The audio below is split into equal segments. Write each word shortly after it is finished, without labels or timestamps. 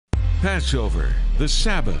Passover, the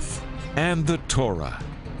Sabbath, and the Torah.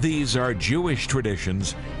 These are Jewish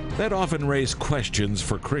traditions that often raise questions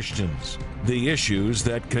for Christians. The issues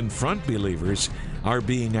that confront believers are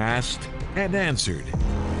being asked and answered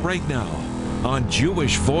right now on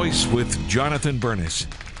Jewish Voice with Jonathan Bernis.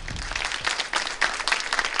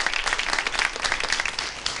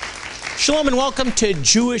 Shalom and welcome to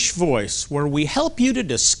Jewish Voice, where we help you to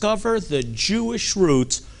discover the Jewish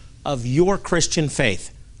roots of your Christian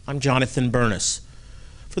faith. I'm Jonathan Bernis.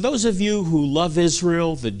 For those of you who love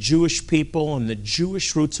Israel, the Jewish people, and the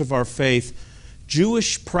Jewish roots of our faith,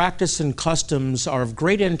 Jewish practice and customs are of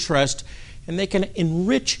great interest, and they can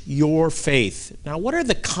enrich your faith. Now, what are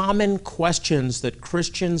the common questions that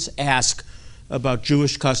Christians ask about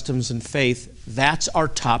Jewish customs and faith? That's our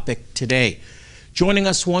topic today. Joining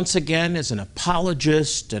us once again is an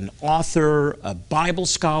apologist, an author, a Bible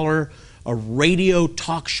scholar, a radio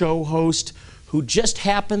talk show host who just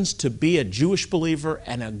happens to be a Jewish believer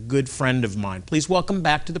and a good friend of mine. Please welcome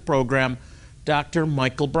back to the program, Dr.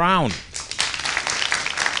 Michael Brown.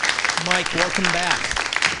 Mike, welcome back.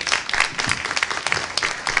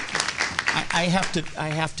 I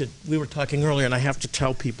have to, we were talking earlier, and I have to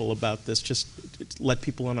tell people about this, just let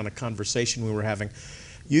people in on a conversation we were having.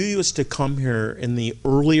 You used to come here in the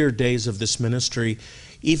earlier days of this ministry,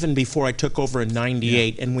 even before I took over in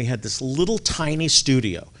 '98, and we had this little tiny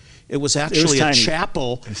studio. It was actually a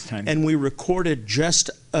chapel, and we recorded just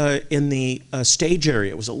in the stage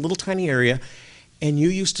area. It was a little tiny area, and you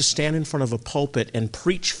used to stand in front of a pulpit and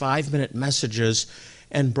preach 5-minute messages,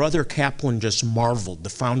 and Brother Kaplan just marveled, the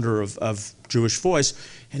founder of Jewish Voice,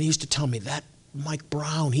 and he used to tell me that Mike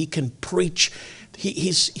Brown, he can preach.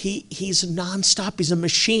 He's nonstop. He's a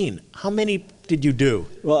machine. How many did you do?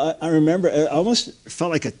 Well, I remember, it almost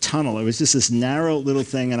felt like a tunnel. It was just this narrow little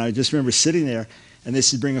thing, and I just remember sitting there, and they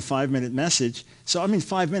said, bring a 5-minute message. So, I mean,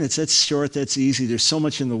 5 minutes, that's short, that's easy. There's so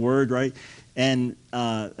much in the Word, right? And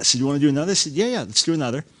I said, you want to do another? I said, yeah, let's do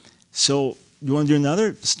another. So, you want to do another?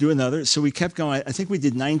 Let's do another. So we kept going. I think we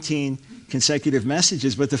did 19 consecutive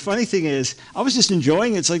messages. But the funny thing is, I was just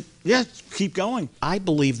enjoying it. It's like, yeah, keep going. I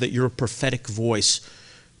believe that you're a prophetic voice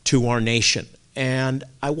to our nation. And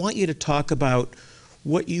I want you to talk about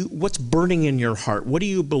what's burning in your heart. What do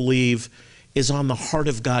you believe is on the heart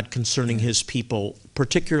of God concerning His people,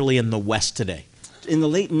 particularly in the West today? In the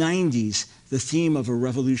late 90s, the theme of a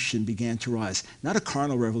revolution began to rise. Not a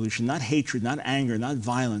carnal revolution, not hatred, not anger, not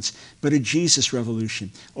violence, but a Jesus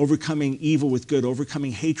revolution. Overcoming evil with good,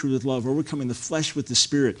 overcoming hatred with love, overcoming the flesh with the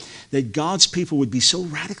spirit. That God's people would be so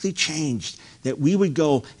radically changed that we would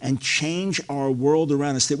go and change our world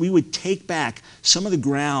around us, that we would take back some of the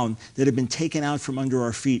ground that had been taken out from under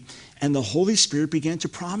our feet. And the Holy Spirit began to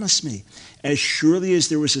promise me, as surely as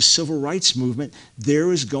there was a civil rights movement,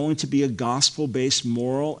 there is going to be a gospel-based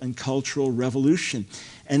moral and cultural revolution.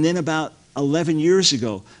 And then about 11 years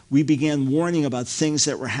ago, we began warning about things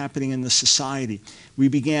that were happening in the society. We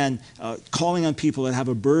began calling on people that have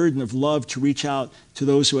a burden of love to reach out to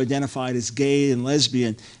those who identified as gay and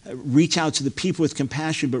lesbian, reach out to the people with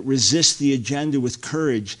compassion, but resist the agenda with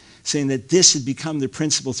courage, saying that this had become the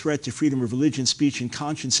principal threat to freedom of religion, speech, and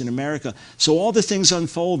conscience in America. So all the things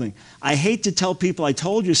unfolding. I hate to tell people I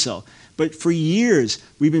told you so, but for years,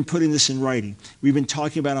 we've been putting this in writing. We've been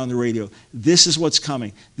talking about it on the radio. This is what's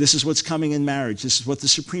coming. This is what's coming in marriage. This is what the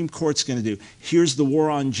Supreme Court's going to do. Here's the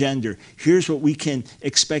war on gender. Here's what we can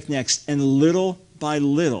expect next. And little by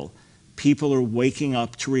little, people are waking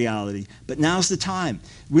up to reality. But now's the time.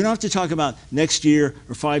 We don't have to talk about next year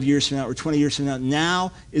or 5 years from now or 20 years from now.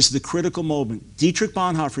 Now is the critical moment. Dietrich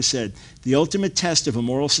Bonhoeffer said, the ultimate test of a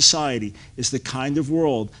moral society is the kind of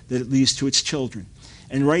world that it leaves to its children.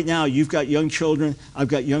 And right now, you've got young children, I've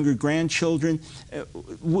got younger grandchildren.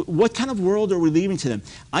 What kind of world are we leaving to them?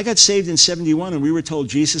 I got saved in '71, and we were told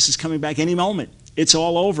Jesus is coming back any moment. It's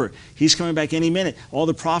all over. He's coming back any minute. All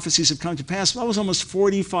the prophecies have come to pass. That was almost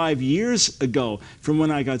 45 years ago from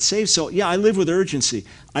when I got saved. So, yeah, I live with urgency.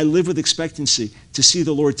 I live with expectancy to see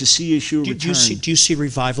the Lord, to see Yeshua return. Do you see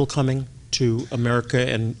revival coming to America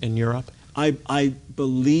and Europe? I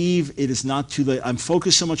believe it is not too late. I'm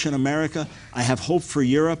focused so much on America. I have hope for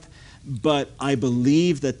Europe, but I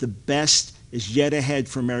believe that the best is yet ahead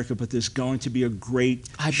for America, but there's going to be a great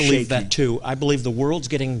I believe that too. I believe the world's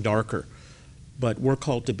getting darker, but we're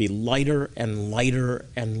called to be lighter and lighter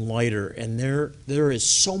and lighter. And there is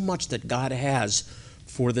so much that God has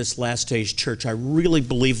for this last stage church. I really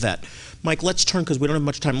believe that. Mike, let's turn, because we don't have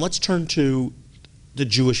much time, let's turn to the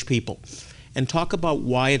Jewish people and talk about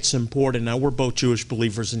why it's important. Now, we're both Jewish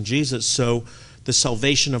believers in Jesus, so the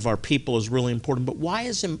salvation of our people is really important. But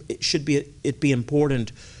why should it be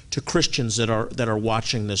important to Christians that are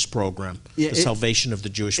watching this program, the salvation of the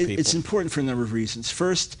Jewish people? It's important for a number of reasons.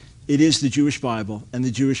 First, it is the Jewish Bible and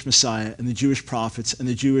the Jewish Messiah and the Jewish prophets and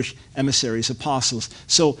the Jewish emissaries, apostles.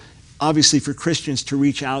 So obviously for Christians to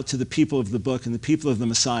reach out to the people of the book and the people of the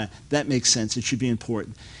Messiah, that makes sense. It should be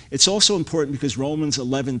important. It's also important because Romans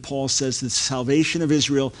 11, Paul says the salvation of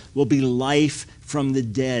Israel will be life from the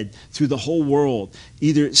dead through the whole world,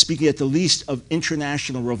 either speaking at the least of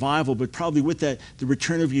international revival, but probably with that, the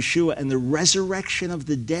return of Yeshua and the resurrection of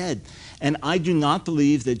the dead. And I do not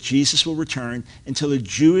believe that Jesus will return until a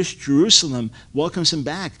Jewish Jerusalem welcomes him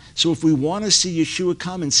back. So if we want to see Yeshua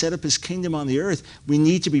come and set up his kingdom on the earth, we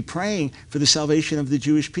need to be praying for the salvation of the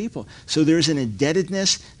Jewish people. So there's an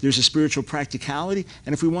indebtedness, there's a spiritual practicality,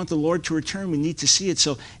 and if we want the Lord to return, we need to see it.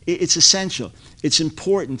 So it's essential. It's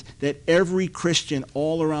important that every Christian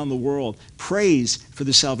all around the world prays for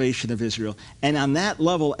the salvation of Israel. And on that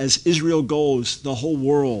level, as Israel goes, the whole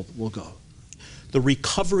world will go. The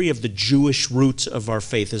recovery of the Jewish roots of our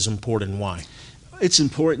faith is important. Why? It's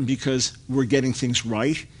important because we're getting things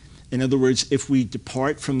right. In other words, if we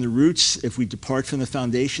depart from the roots, if we depart from the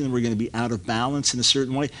foundation, then we're going to be out of balance in a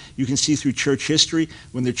certain way. You can see through church history,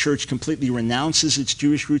 when the church completely renounces its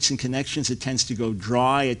Jewish roots and connections, it tends to go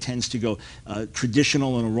dry, it tends to go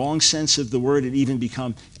traditional in a wrong sense of the word, and even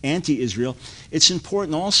become anti-Israel. It's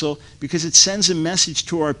important also because it sends a message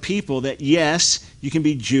to our people that yes, you can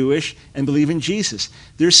be Jewish and believe in Jesus.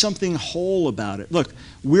 There's something whole about it. Look,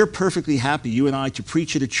 we're perfectly happy, you and I, to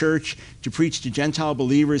preach at a church, to preach to Gentile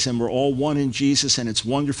believers, and we're all one in Jesus, and it's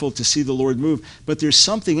wonderful to see the Lord move. But there's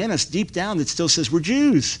something in us deep down that still says, we're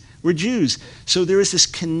Jews. We're Jews. So there is this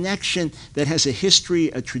connection that has a history,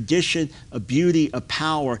 a tradition, a beauty, a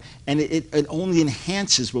power, and it only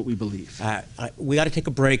enhances what we believe. We got to take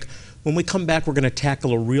a break. When we come back, we're going to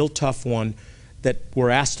tackle a real tough one that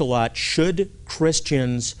we're asked a lot. Should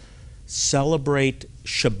Christians celebrate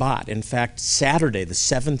Shabbat? In fact, Saturday, the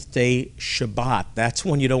seventh day Shabbat. That's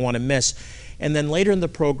one you don't want to miss. And then later in the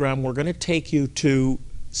program, we're going to take you to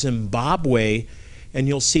Zimbabwe, and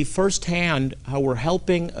you'll see firsthand how we're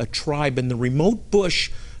helping a tribe in the remote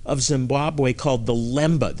bush of Zimbabwe called the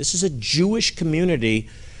Lemba. This is a Jewish community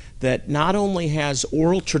that not only has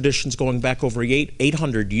oral traditions going back over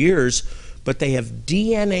 800 years, but they have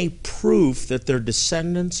DNA proof that they're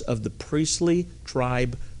descendants of the priestly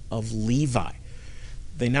tribe of Levi.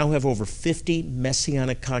 They now have over 50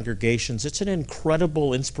 Messianic congregations. It's an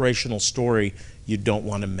incredible, inspirational story you don't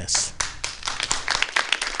want to miss.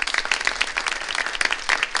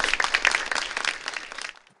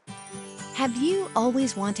 Have you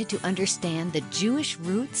always wanted to understand the Jewish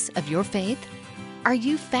roots of your faith? Are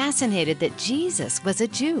you fascinated that Jesus was a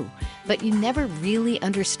Jew, but you never really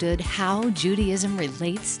understood how Judaism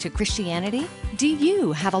relates to Christianity? Do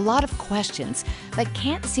you have a lot of questions but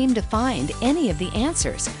can't seem to find any of the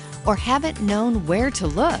answers, or haven't known where to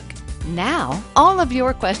look? Now, all of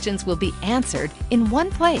your questions will be answered in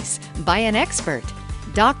one place by an expert.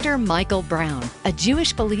 Dr. Michael Brown, a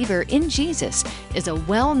Jewish believer in Jesus, is a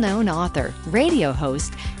well-known author, radio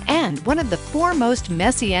host, and one of the foremost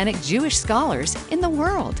Messianic Jewish scholars in the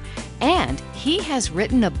world. And he has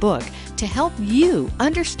written a book to help you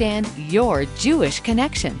understand your Jewish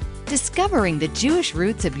connection. Discovering the Jewish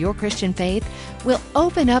roots of your Christian faith will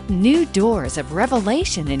open up new doors of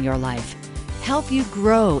revelation in your life, help you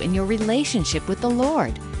grow in your relationship with the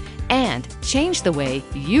Lord, and change the way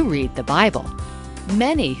you read the Bible.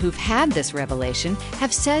 Many who've had this revelation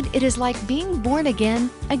have said it is like being born again.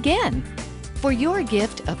 For your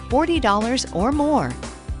gift of $40 or more,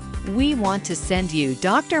 we want to send you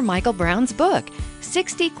Dr. Michael Brown's book,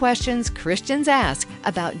 60 Questions Christians Ask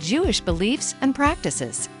About Jewish Beliefs and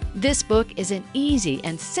Practices. This book is an easy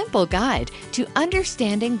and simple guide to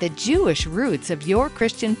understanding the Jewish roots of your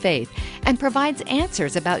Christian faith and provides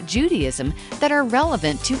answers about Judaism that are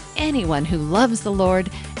relevant to anyone who loves the Lord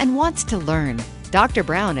and wants to learn. Dr.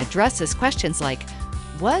 Brown addresses questions like,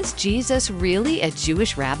 was Jesus really a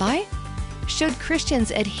Jewish rabbi? Should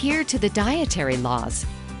Christians adhere to the dietary laws?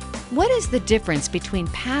 What is the difference between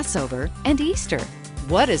Passover and Easter?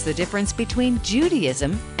 What is the difference between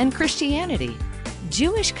Judaism and Christianity?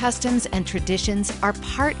 Jewish customs and traditions are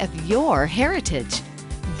part of your heritage.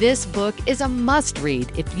 This book is a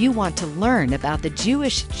must-read if you want to learn about the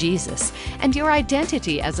Jewish Jesus and your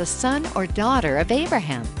identity as a son or daughter of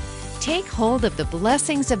Abraham. Take hold of the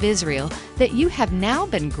blessings of Israel that you have now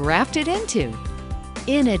been grafted into.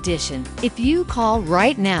 In addition, if you call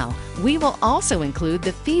right now, we will also include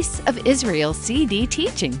the Feasts of Israel CD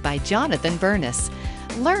teaching by Jonathan Bernis.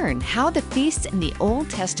 Learn how the feasts in the Old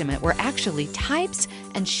Testament were actually types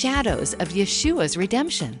and shadows of Yeshua's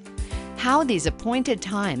redemption. how these appointed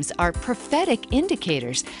times are prophetic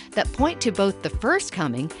indicators that point to both the first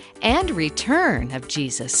coming and return of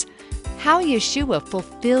Jesus, how Yeshua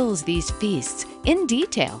fulfills these feasts in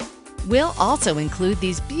detail. We'll also include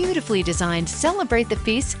these beautifully designed Celebrate the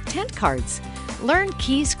Feast tent cards. Learn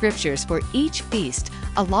key scriptures for each feast,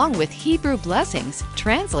 along with Hebrew blessings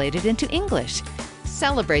translated into English.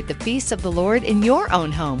 Celebrate the feasts of the Lord in your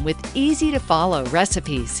own home with easy-to-follow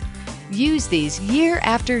recipes. Use these year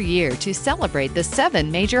after year to celebrate the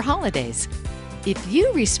 7 major holidays. If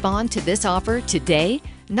you respond to this offer today,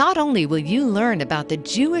 not only will you learn about the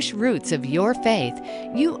Jewish roots of your faith,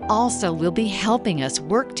 you also will be helping us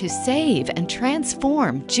work to save and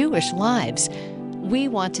transform Jewish lives. We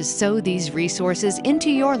want to sow these resources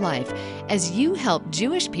into your life as you help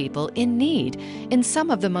Jewish people in need in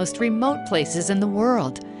some of the most remote places in the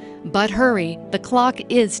world. But hurry, the clock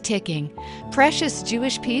is ticking. Precious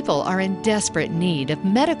Jewish people are in desperate need of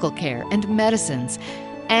medical care and medicines.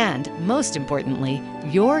 And, most importantly,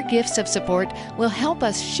 your gifts of support will help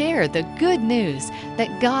us share the good news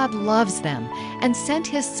that God loves them and sent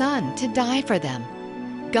His Son to die for them.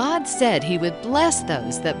 God said He would bless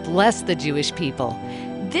those that bless the Jewish people.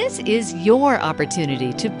 This is your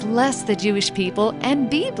opportunity to bless the Jewish people and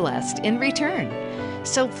be blessed in return.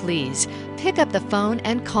 So please, pick up the phone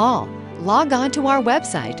and call, log on to our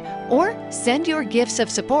website, or send your gifts of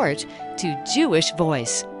support to Jewish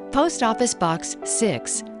Voice, Post Office Box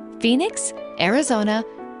 6, Phoenix, Arizona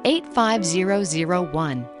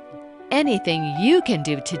 85001. Anything you can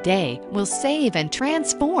do today will save and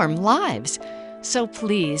transform lives. So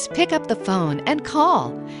please pick up the phone and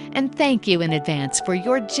call. And thank you in advance for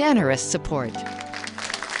your generous support.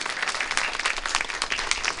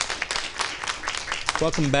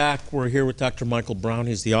 Welcome back. We're here with Dr. Michael Brown.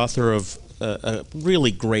 He's the author of a really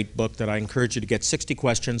great book that I encourage you to get, 60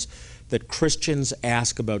 Questions that Christians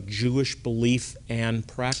Ask About Jewish Belief and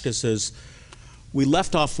Practices. We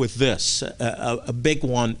left off with this, a big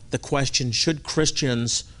one, the question, should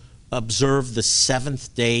Christians observe the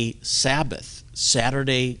seventh-day Sabbath,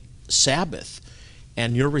 Saturday Sabbath?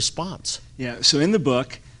 And your response? Yeah, so in the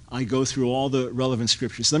book, I go through all the relevant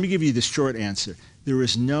scriptures. Let me give you the short answer. There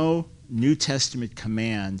is no New Testament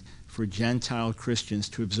command for Gentile Christians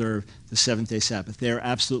to observe the seventh-day Sabbath. They are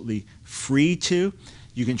absolutely free to.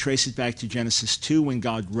 You can trace it back to Genesis 2 when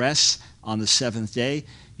God rests on the seventh day.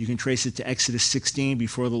 You can trace it to Exodus 16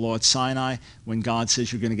 before the law at Sinai when God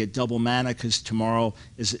says you're going to get double manna because tomorrow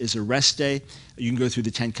is a rest day. You can go through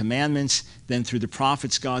the Ten Commandments. Then through the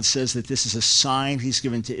prophets, God says that this is a sign He's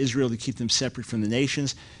given to Israel to keep them separate from the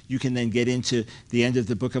nations. You can then get into the end of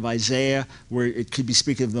the book of Isaiah where it could be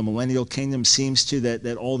speaking of the millennial kingdom, seems to,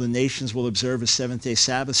 that all the nations will observe a seventh-day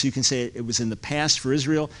Sabbath. So you can say it was in the past for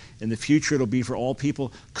Israel. In the future, it'll be for all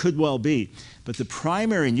people. Could well be. But the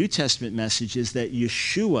primary New Testament message is that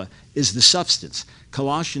Yeshua is the substance.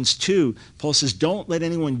 Colossians 2, Paul says, don't let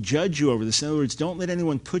anyone judge you over this. In other words, don't let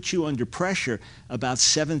anyone put you under pressure about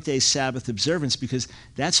seventh-day Sabbath observance, because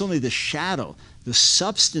that's only the shadow. The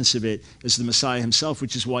substance of it is the Messiah Himself,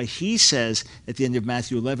 which is why He says at the end of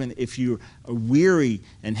Matthew 11, if you are weary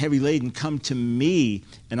and heavy laden, come to me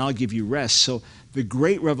and I'll give you rest. So the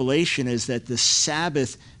great revelation is that the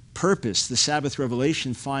Sabbath purpose, the Sabbath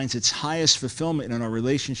revelation, finds its highest fulfillment in our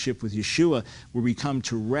relationship with Yeshua, where we come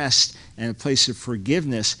to rest and a place of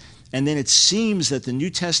forgiveness. And then it seems that the New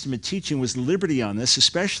Testament teaching was liberty on this,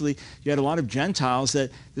 especially you had a lot of Gentiles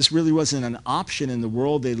that this really wasn't an option in the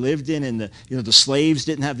world they lived in, and the slaves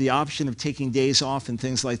didn't have the option of taking days off and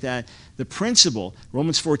things like that. The principle,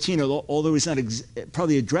 Romans 14, although he's not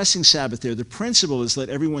probably addressing Sabbath there, the principle is let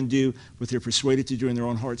everyone do what they're persuaded to do in their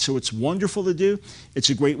own heart. So it's wonderful to do.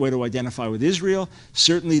 It's a great way to identify with Israel.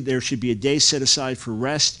 Certainly there should be a day set aside for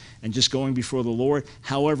rest and just going before the Lord.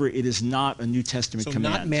 However, it is not a New Testament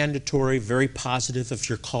command. Not mandatory, very positive if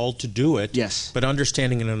you're called to do it. Yes. But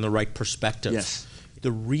understanding it in the right perspective. Yes.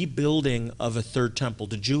 The rebuilding of a third temple.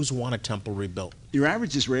 Do Jews want a temple rebuilt? Your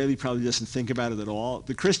average Israeli probably doesn't think about it at all.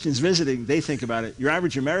 The Christians visiting, they think about it. Your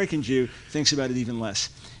average American Jew thinks about it even less.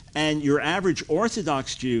 And your average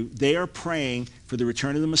Orthodox Jew, they are praying for the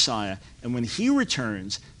return of the Messiah. And when He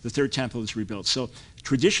returns, the third temple is rebuilt. So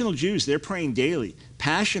traditional Jews, they're praying daily,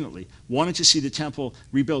 passionately, wanting to see the temple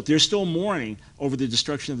rebuilt. They're still mourning over the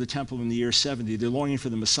destruction of the temple in the year 70. They're longing for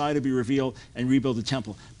the Messiah to be revealed and rebuild the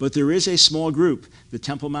temple. But there is a small group, the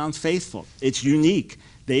Temple Mount Faithful. It's unique.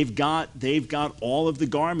 They've got all of the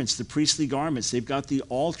garments, the priestly garments. They've got the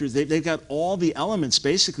altars. They've got all the elements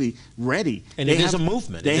basically ready. And it is a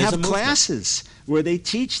movement. They have classes where they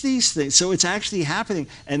teach these things. So it's actually happening,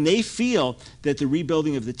 and they feel that the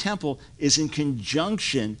rebuilding of the temple is in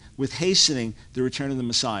conjunction with hastening the return of the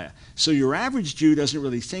Messiah. So your average Jew doesn't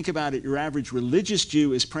really think about it. Your average religious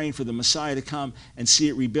Jew is praying for the Messiah to come and see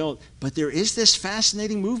it rebuilt. But there is this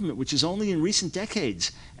fascinating movement, which is only in recent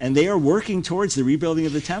decades, and they are working towards the rebuilding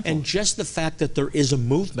of the temple. And just the fact that there is a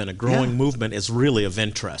movement, a growing movement, is really of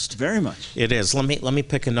interest. Very much. It is. Let me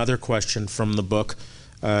pick another question from the book.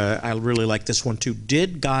 I really like this one too.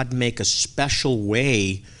 Did God make a special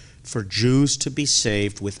way for Jews to be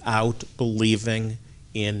saved without believing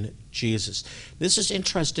in Jesus? This is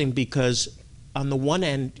interesting because on the one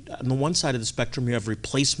end, on the one side of the spectrum, you have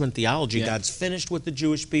replacement theology. Yeah. God's finished with the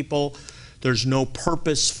Jewish people. There's no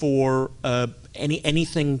purpose for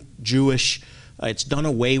anything Jewish. It's done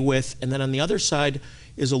away with. And then on the other side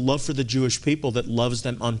is a love for the Jewish people that loves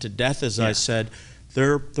them unto death, as I said.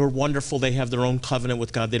 They're wonderful. They have their own covenant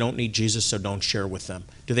with God. They don't need Jesus, so don't share with them.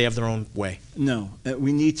 Do they have their own way? No.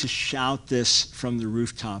 We need to shout this from the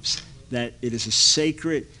rooftops, that it is a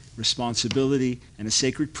sacred responsibility and a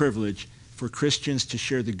sacred privilege for Christians to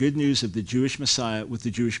share the good news of the Jewish Messiah with the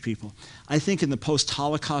Jewish people. I think in the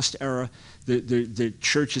post-Holocaust era, the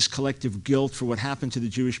church's collective guilt for what happened to the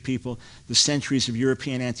Jewish people, the centuries of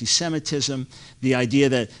European anti-Semitism, the idea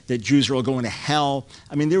that Jews are all going to hell.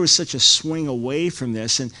 I mean, there was such a swing away from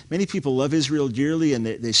this, and many people love Israel dearly, and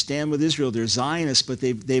they stand with Israel. They're Zionists, but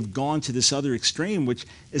they've gone to this other extreme, which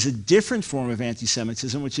is a different form of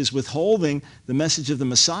anti-Semitism, which is withholding the message of the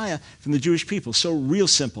Messiah from the Jewish people. So real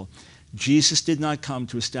simple. Jesus did not come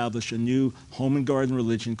to establish a new home and garden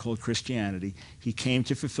religion called Christianity. He came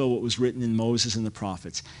to fulfill what was written in Moses and the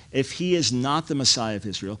prophets. If he is not the Messiah of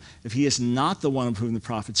Israel, if he is not the one of whom the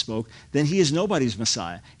prophets spoke, then he is nobody's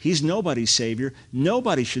Messiah. He's nobody's Savior.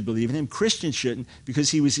 Nobody should believe in him. Christians shouldn't, because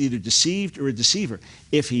he was either deceived or a deceiver.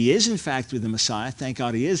 If he is in fact with the Messiah, thank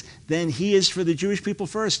God he is, then he is for the Jewish people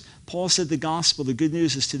first. Paul said the gospel, the good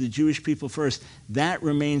news, is to the Jewish people first. That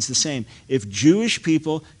remains the same. If Jewish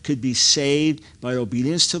people could be saved by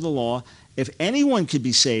obedience to the law, if anyone could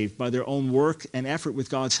be saved by their own work and effort with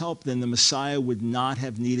God's help, then the Messiah would not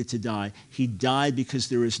have needed to die. He died because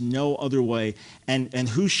there is no other way. And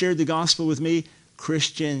who shared the gospel with me?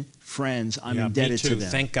 Christian friends. I'm indebted to them.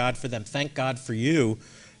 Thank God for them. Thank God for you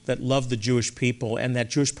that love the Jewish people, and that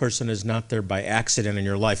Jewish person is not there by accident in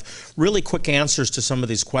your life. Really quick answers to some of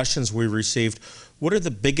these questions we received. What are the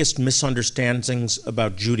biggest misunderstandings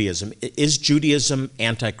about Judaism? Is Judaism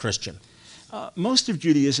anti-Christian? Most of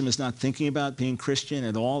Judaism is not thinking about being Christian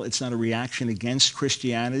at all. It's not a reaction against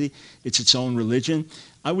Christianity. It's its own religion.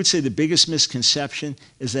 I would say the biggest misconception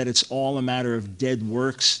is that it's all a matter of dead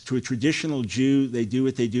works. To a traditional Jew, they do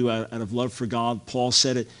what they do out of love for God. Paul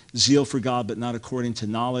said it, zeal for God, but not according to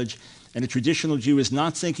knowledge. And a traditional Jew is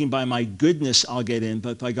not thinking by my goodness I'll get in,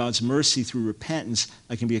 but by God's mercy through repentance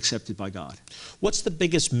I can be accepted by God. What's the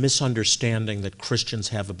biggest misunderstanding that Christians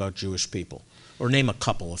have about Jewish people? Or name a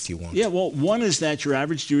couple if you want. Yeah, well, one is that your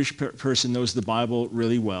average Jewish person knows the Bible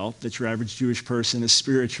really well, that your average Jewish person is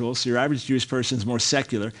spiritual, so your average Jewish person is more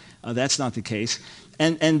secular. That's not the case.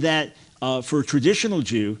 And that for a traditional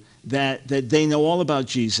Jew, that they know all about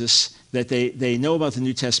Jesus, that they know about the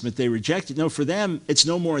New Testament, they reject it. No, for them, it's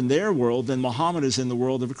no more in their world than Muhammad is in the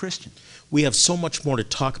world of a Christian. We have so much more to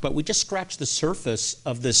talk about. We just scratched the surface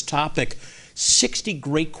of this topic. 60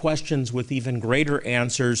 great questions with even greater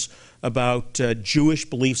answers about Jewish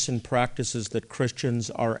beliefs and practices that Christians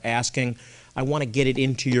are asking. I want to get it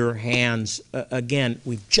into your hands. Again,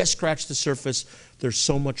 we've just scratched the surface. There's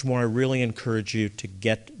so much more. I really encourage you to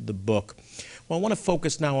get the book. Well, I want to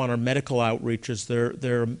focus now on our medical outreaches.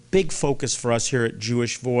 They're a big focus for us here at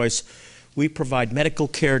Jewish Voice. We provide medical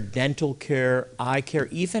care, dental care, eye care,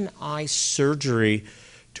 even eye surgery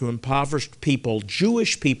to impoverished people,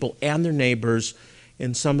 Jewish people and their neighbors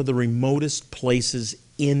in some of the remotest places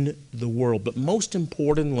in the world. But most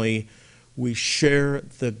importantly, we share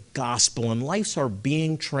the gospel, and lives are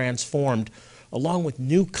being transformed along with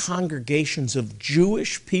new congregations of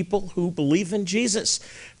Jewish people who believe in Jesus.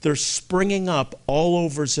 They're springing up all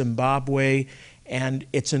over Zimbabwe, and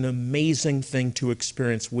it's an amazing thing to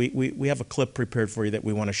experience. We have a clip prepared for you that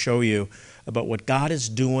we want to show you about what God is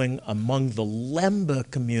doing among the Lemba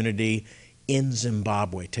community in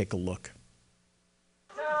Zimbabwe. Take a look.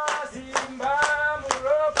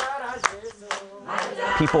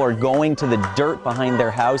 People are going to the dirt behind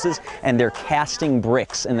their houses and they're casting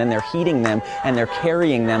bricks, and then they're heating them and they're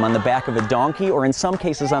carrying them on the back of a donkey, or in some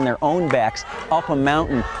cases on their own backs, up a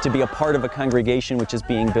mountain to be a part of a congregation which is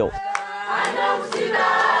being built.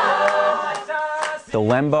 The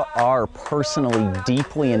Lemba are personally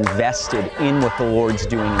deeply invested in what the Lord's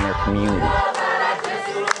doing in their community.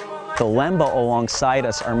 The Lemba alongside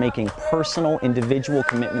us are making personal, individual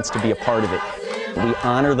commitments to be a part of it. We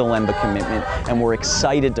honor the Lemba commitment, and we're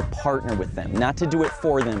excited to partner with them, not to do it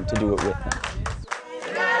for them, to do it with them.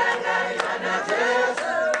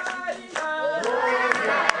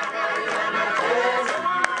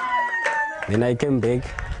 When I came back,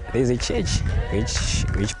 there's a church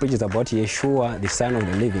which preaches about Yeshua, the Son of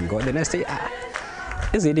the Living God. And I say,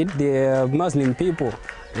 isn't it the Muslim people?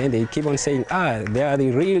 And they keep on saying, they are the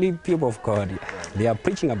really people of God. They are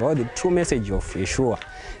preaching about the true message of Yeshua.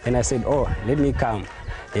 And I said, let me come.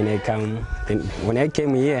 And I come. Then when I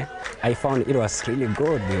came here, I found it was really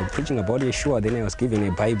good. They were preaching about Yeshua. Then I was given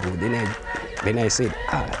a Bible. Then I said,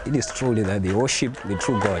 it is truly that they worship the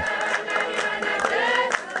true God.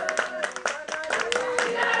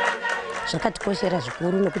 Zvakatikoshera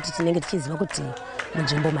zvikuru nokuti tinenge tichiziva kuti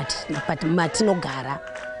munzvimbo matinogara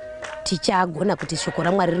tichagona kuti shoko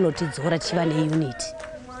raMwari rinotidzora tichiva neunity.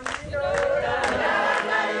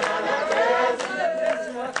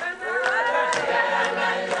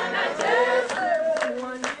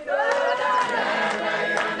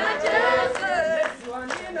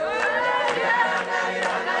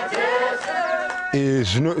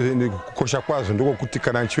 Kukosha kwazo ndokuti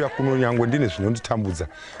kana nchiuya kuno nyangwe ndine zvinonditambudza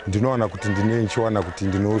ndinoona kuti ndichiwana kuti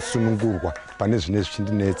ndinosunungurwa pane zvine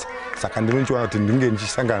zvichindinetsa. Saka ndinochiwana kuti ndinge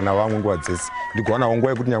ndichisangana navamwe nguva dzese ndigowana nguva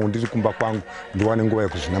yekuti nyangwe ndiri kumba kwangu ndiwane nguva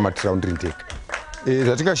yekuzvinamatira ndiri ndega.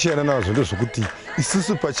 Zvatingashiyana nazvo ndezvokuti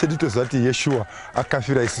isusu pachedu toziva kuti Yeshua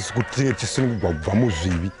akafira isusu kuti tinge tichisunungurwa kubva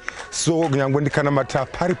muzvivi. So nyangwe ndikanamatira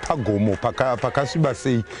pari pagomo pakasviba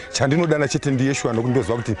sei, chandinodana chete ndiYeshua nokuti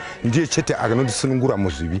ndoziva kuti ndiye chete akanondisunungura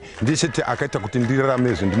muzvivi, ndiye chete akaita kuti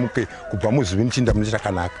ndirarame ndimuke kubva muzvivi ndichienda mune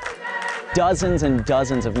chakanaka. Dozens and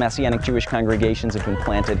dozens of Messianic Jewish congregations have been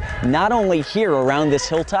planted, not only here around this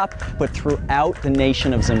hilltop, but throughout the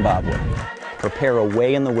nation of Zimbabwe. Prepare a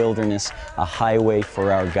way in the wilderness, a highway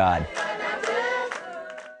for our God.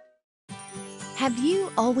 Have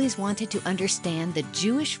you always wanted to understand the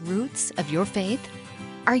Jewish roots of your faith?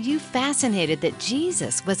 Are you fascinated that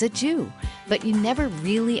Jesus was a Jew, but you never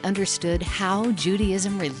really understood how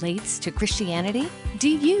Judaism relates to Christianity? Do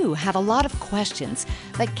you have a lot of questions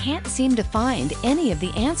but can't seem to find any of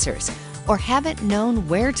the answers, or haven't known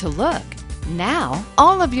where to look? Now,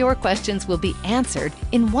 all of your questions will be answered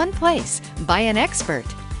in one place by an expert.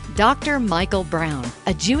 Dr. Michael Brown,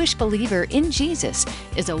 a Jewish believer in Jesus,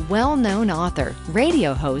 is a well-known author,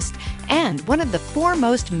 radio host, and one of the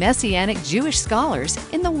foremost Messianic Jewish scholars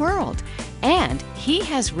in the world. And he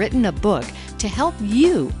has written a book to help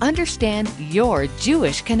you understand your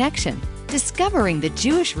Jewish connection. Discovering the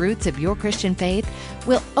Jewish roots of your Christian faith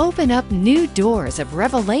will open up new doors of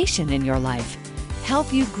revelation in your life,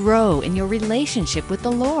 help you grow in your relationship with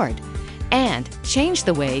the Lord, and change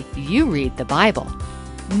the way you read the Bible.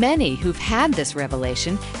 Many who've had this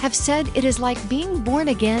revelation have said it is like being born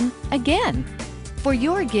again. For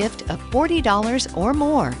your gift of $40 or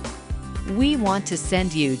more, we want to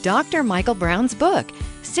send you Dr. Michael Brown's book,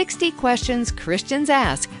 60 Questions Christians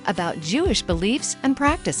Ask About Jewish Beliefs and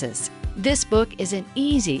Practices. This book is an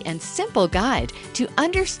easy and simple guide to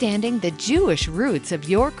understanding the Jewish roots of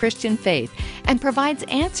your Christian faith and provides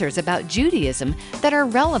answers about Judaism that are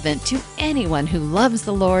relevant to anyone who loves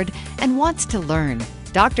the Lord and wants to learn.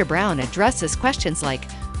 Dr. Brown addresses questions like,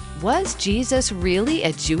 was Jesus really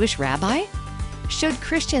a Jewish rabbi? Should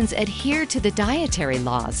Christians adhere to the dietary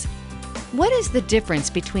laws? What is the difference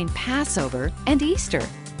between Passover and Easter?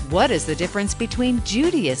 What is the difference between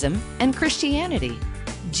Judaism and Christianity?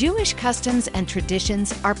 Jewish customs and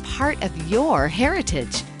traditions are part of your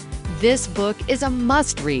heritage. This book is a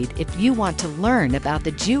must-read if you want to learn about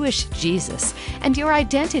the Jewish Jesus and your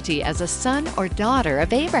identity as a son or daughter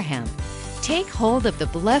of Abraham. Take hold of the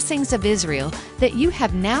blessings of Israel that you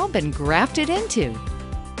have now been grafted into.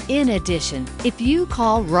 In addition, if you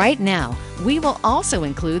call right now, we will also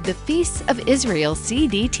include the Feasts of Israel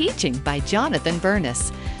CD teaching by Jonathan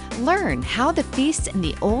Bernis. Learn how the feasts in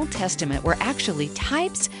the Old Testament were actually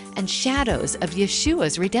types and shadows of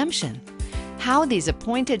Yeshua's redemption. How these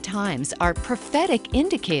appointed times are prophetic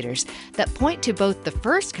indicators that point to both the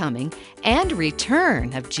first coming and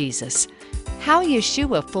return of Jesus. How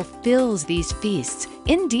Yeshua fulfills these feasts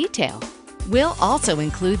in detail. We'll also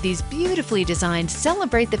include these beautifully designed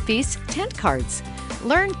Celebrate the Feasts tent cards.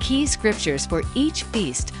 Learn key scriptures for each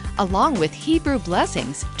feast, along with Hebrew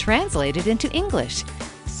blessings translated into English.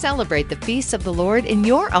 Celebrate the feasts of the Lord in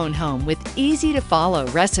your own home with easy-to-follow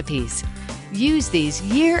recipes. Use these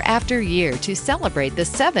year after year to celebrate the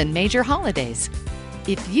 7 major holidays.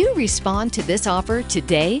 If you respond to this offer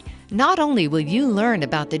today, Not only will you learn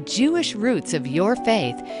about the Jewish roots of your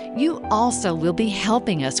faith, you also will be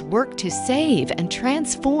helping us work to save and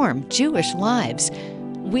transform Jewish lives.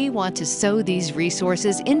 We want to sow these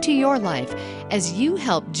resources into your life as you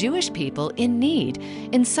help Jewish people in need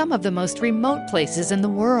in some of the most remote places in the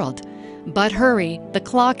world. But hurry, the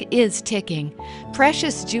clock is ticking.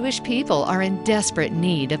 Precious Jewish people are in desperate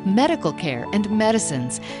need of medical care and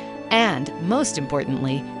medicines. And, most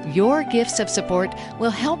importantly, your gifts of support will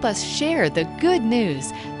help us share the good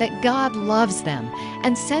news that God loves them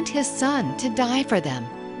and sent His Son to die for them.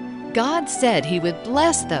 God said He would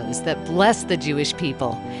bless those that bless the Jewish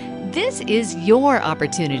people. This is your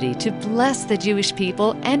opportunity to bless the Jewish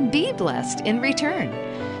people and be blessed in return.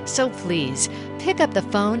 So please, pick up the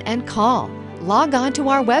phone and call, log on to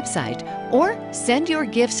our website, or send your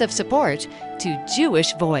gifts of support to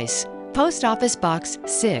Jewish Voice, Post Office Box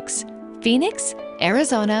 6, Phoenix,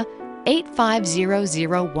 Arizona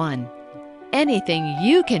 85001. Anything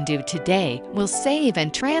you can do today will save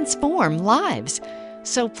and transform lives.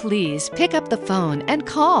 So please pick up the phone and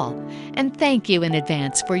call. And thank you in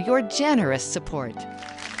advance for your generous support.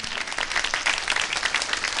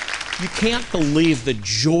 You can't believe the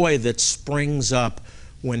joy that springs up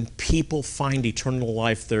when people find eternal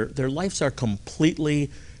life. Their lives are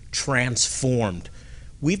completely transformed.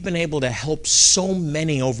 We've been able to help so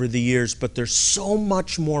many over the years, but there's so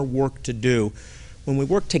much more work to do. When we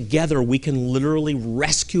work together, we can literally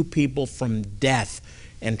rescue people from death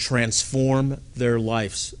and transform their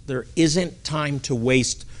lives. There isn't time to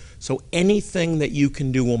waste, so anything that you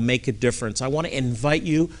can do will make a difference. I want to invite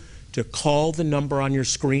you to call the number on your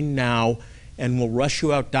screen now, and we'll rush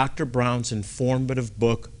you out Dr. Brown's informative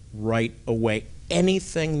book right away.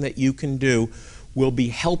 Anything that you can do will be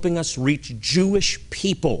helping us reach Jewish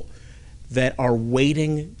people that are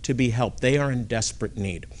waiting to be helped. They are in desperate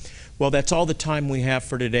need. Well, that's all the time we have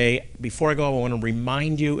for today. Before I go, I want to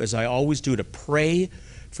remind you, as I always do, to pray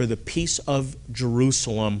for the peace of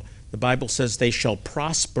Jerusalem. The Bible says they shall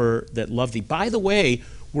prosper that love thee. By the way,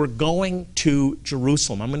 we're going to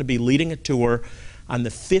Jerusalem. I'm going to be leading a tour on the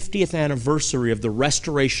 50th anniversary of the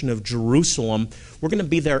restoration of Jerusalem. We're going to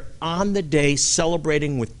be there on the day,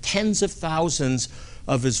 celebrating with tens of thousands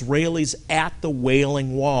of Israelis at the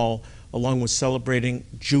Wailing Wall, along with celebrating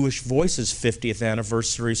Jewish Voice's 50th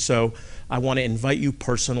anniversary. So I want to invite you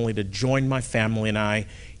personally to join my family and I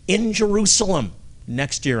in Jerusalem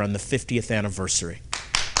next year on the 50th anniversary.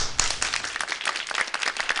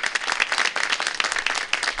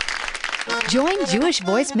 Join Jewish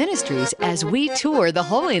Voice Ministries as we tour the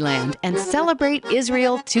Holy Land and celebrate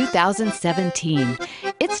Israel 2017.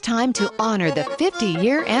 It's time to honor the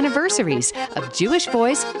 50-year anniversaries of Jewish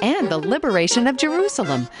Voice and the liberation of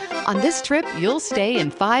Jerusalem. On this trip, you'll stay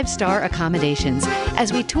in 5-star accommodations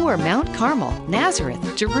as we tour Mount Carmel,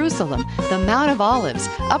 Nazareth, Jerusalem, the Mount of Olives,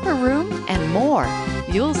 Upper Room, and more.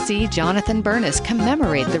 You'll see Jonathan Bernis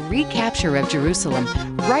commemorate the recapture of Jerusalem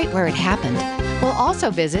right where it happened. We'll also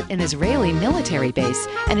visit an Israeli military base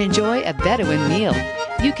and enjoy a Bedouin meal.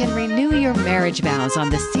 You can renew your marriage vows on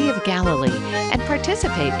the Sea of Galilee and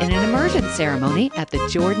participate in an immersion ceremony at the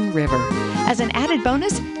Jordan River. As an added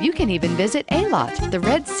bonus, you can even visit Eilat, the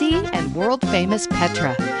Red Sea, and world-famous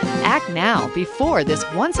Petra. Act now before this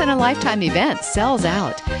once-in-a-lifetime event sells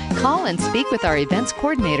out. Call and speak with our events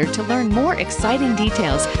coordinator to learn more exciting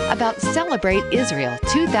details about Celebrate Israel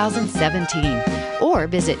 2017. Or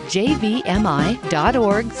visit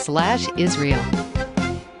jvmi.org/Israel.